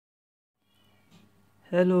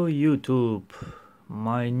Hello YouTube,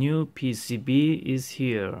 my new PCB is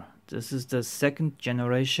here. This is the second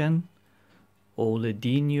generation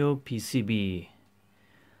OLEDiUNO PCB.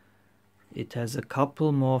 It has a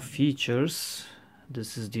couple more features.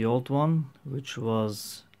 This is the old one, which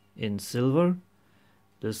was in silver.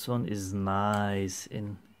 This one is nice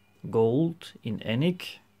in gold, in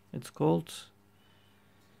ENIC it's called.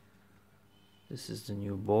 This is the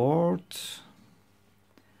new board.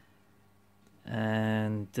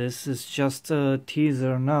 And this is just a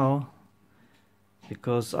teaser now,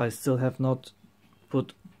 because I still have not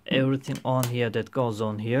put everything on here that goes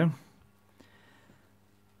on here.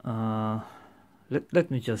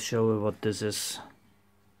 Let me just show you what this is.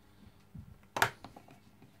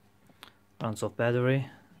 Runs off battery.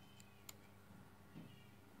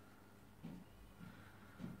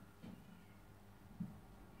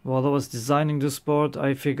 While I was designing this board,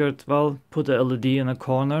 I figured, well, put a LED in a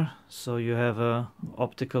corner so you have a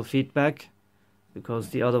optical feedback, because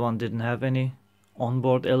the other one didn't have any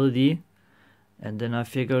onboard LED. And then I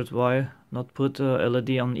figured, why not put a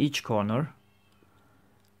LED on each corner?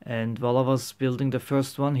 And while I was building the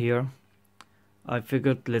first one here, I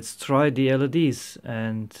figured, let's try the LEDs,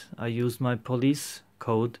 and I used my police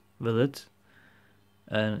code with it,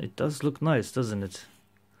 and it does look nice, doesn't it?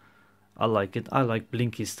 I like it. I like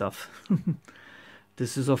blinky stuff.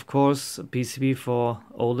 This is of course a PCB for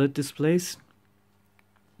OLED displays,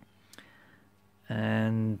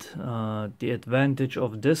 and the advantage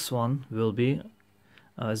of this one will be,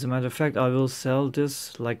 as a matter of fact, I will sell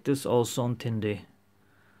this like this also on Tinday.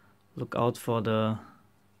 Look out for the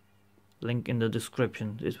link in the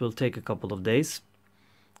description. It will take a couple of days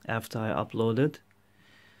after I upload it.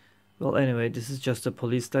 Well, anyway, this is just a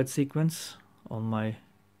police light sequence on my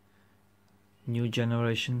new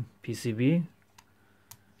generation PCB.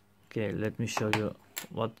 Okay, let me show you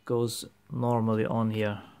what goes normally on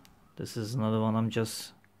here. This is another one I'm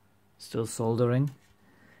just still soldering.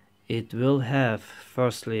 It will have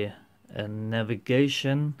firstly a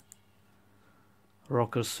navigation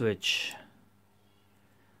rocker switch,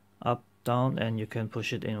 up, down, and you can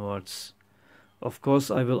push it inwards. Of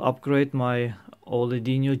course, I will upgrade my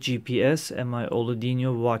OLEDiUNO GPS and my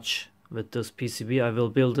OLEDiUNO watch with this PCB. I will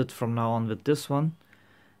build it from now on with this one,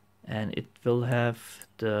 and it will have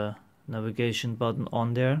the navigation button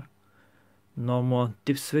on there, no more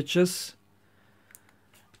dip switches,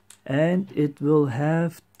 and it will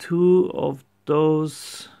have two of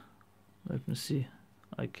those. Let me see,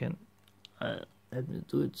 I can let me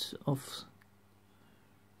do it off.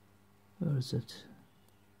 Where is it?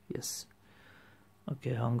 Yes.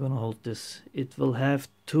 Okay, I'm gonna hold this. It will have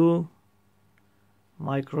two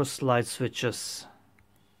micro slide switches.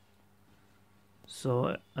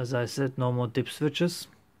 So as I said, no more dip switches,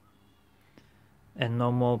 and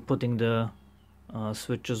no more putting the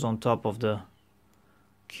switches on top of the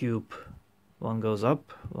cube. One goes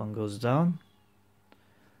up, one goes down.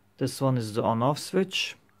 This one is the on-off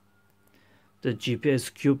switch. The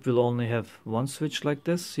GPS cube will only have one switch like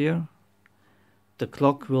this here. The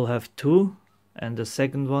clock will have two, and the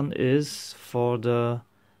second one is for the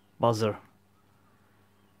buzzer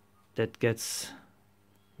that gets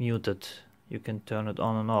muted. You can turn it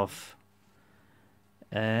on and off.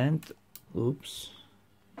 And oops,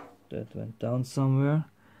 that went down somewhere.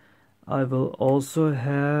 I will also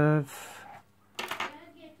have,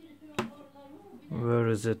 where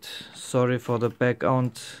is it? Sorry for the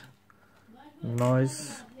background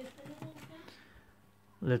noise.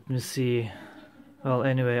 Let me see. Well,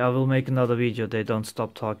 anyway, I will make another video. They don't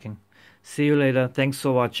stop talking. See you later. Thanks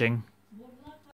for watching.